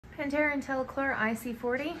Pentair Intellichlor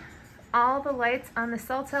IC40. All the lights on the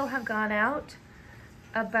cell have gone out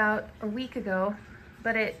about a week ago,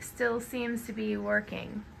 but it still seems to be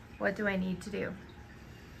working. What do I need to do?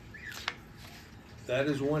 That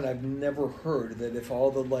is one I've never heard, that if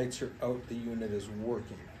all the lights are out, the unit is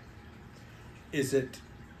working. Is it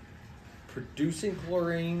producing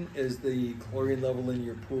chlorine? Is the chlorine level in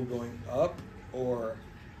your pool going up? Or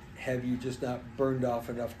have you just not burned off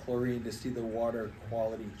enough chlorine to see the water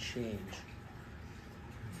quality change?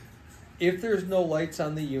 If there's no lights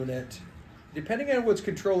on the unit, depending on what's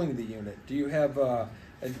controlling the unit, do you have an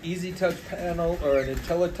easyTouch panel or an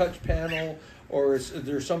intelliTouch panel, or is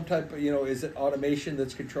there some type of, is it automation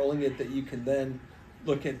that's controlling it that you can then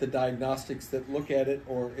look at the diagnostics that look at it,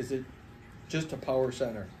 or is it just a power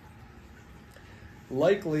center?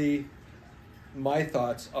 Likely, my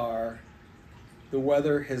thoughts are the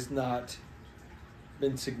weather has not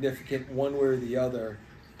been significant one way or the other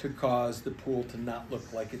to cause the pool to not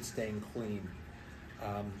look like it's staying clean.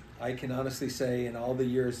 I can honestly say in all the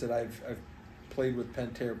years that I've played with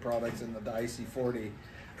Pentair products and the IC40,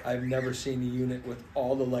 I've never seen a unit with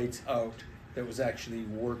all the lights out that was actually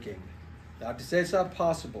working. Not to say it's not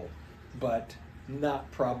possible, but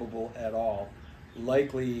not probable at all.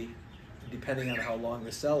 Likely, depending on how long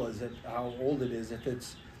the cell is, how old it is, if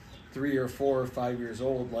it's 3 or 4 or 5 years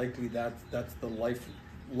old, likely that's the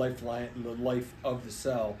lifeline, the life of the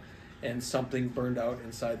cell, and something burned out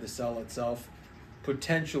inside the cell itself.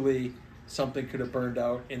 Potentially something could have burned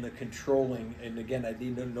out in the controlling, and again, I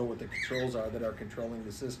need to know what the controls are that are controlling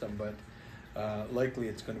the system, but likely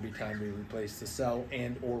it's going to be time to replace the cell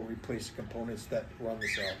and or replace the components that run the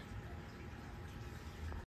cell.